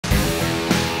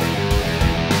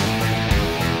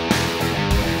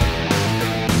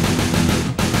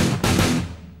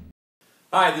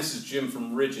Hi, this is Jim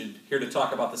from RIDGID, here to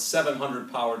talk about the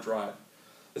 700 power drive.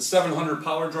 The 700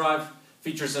 power drive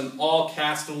features an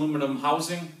all-cast aluminum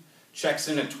housing, checks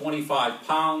in at 25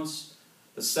 pounds.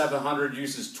 The 700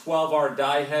 uses 12R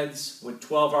die heads with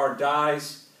 12R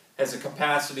dies, has a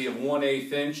capacity of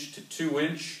 1/8 inch to 2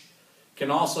 inch,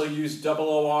 can also use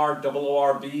OOR,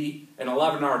 OORB, and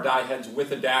 11R die heads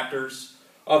with adapters.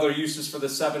 Other uses for the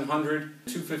 700,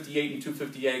 258 and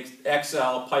 258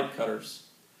 XL pipe cutters.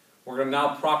 We're going to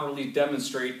now properly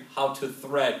demonstrate how to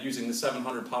thread using the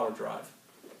 700 power drive.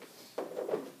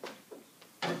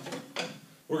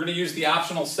 We're going to use the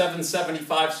optional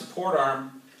 775 support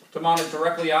arm to mount it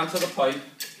directly onto the pipe.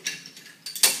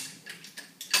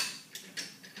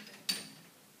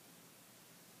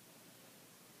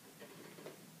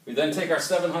 We then take our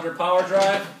 700 power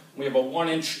drive. We have a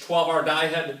 1-inch 12R die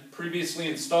head previously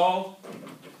installed.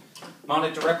 Mount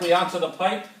it directly onto the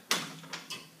pipe.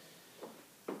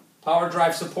 Power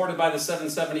drive supported by the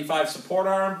 775 support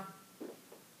arm.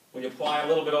 We apply a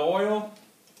little bit of oil.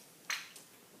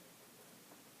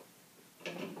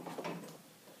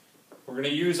 We're going to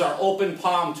use our open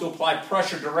palm to apply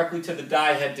pressure directly to the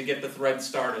die head to get the thread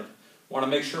started. Want to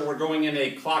make sure we're going in a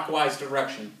clockwise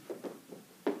direction.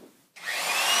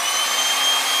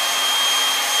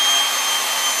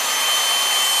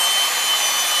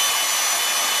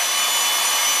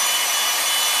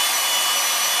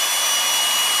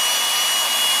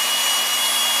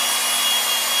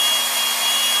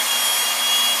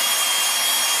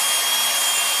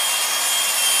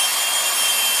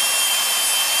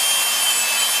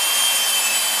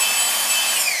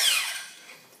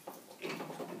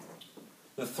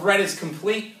 The thread is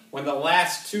complete when the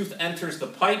last tooth enters the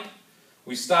pipe.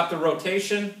 We stop the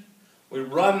rotation. We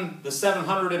run the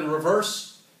 700 in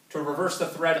reverse to reverse the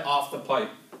thread off the pipe.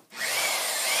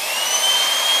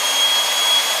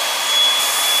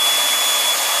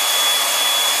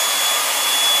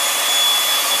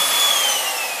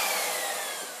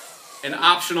 An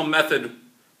optional method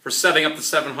for setting up the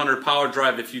 700 power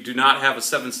drive if you do not have a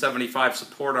 775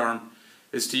 support arm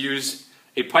is to use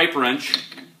a pipe wrench.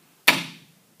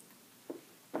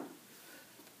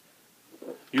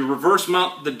 You reverse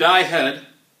mount the die head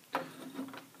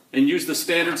and use the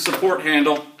standard support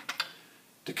handle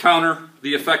to counter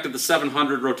the effect of the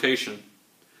 700 rotation.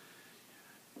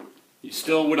 You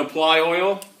still would apply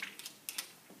oil.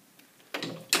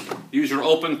 Use your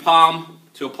open palm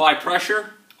to apply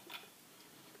pressure.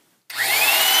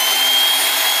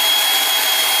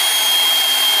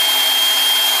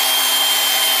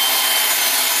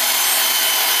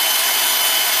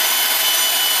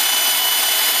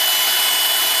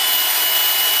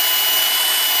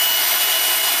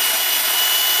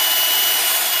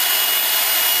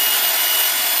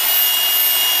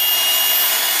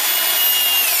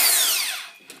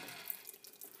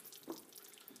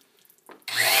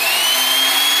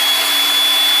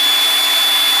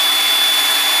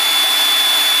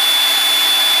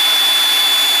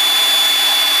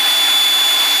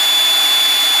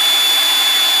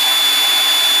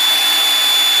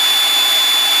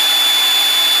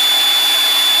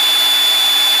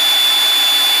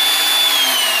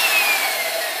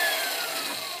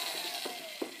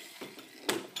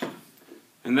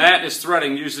 And that is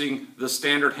threading using the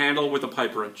standard handle with a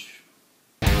pipe wrench.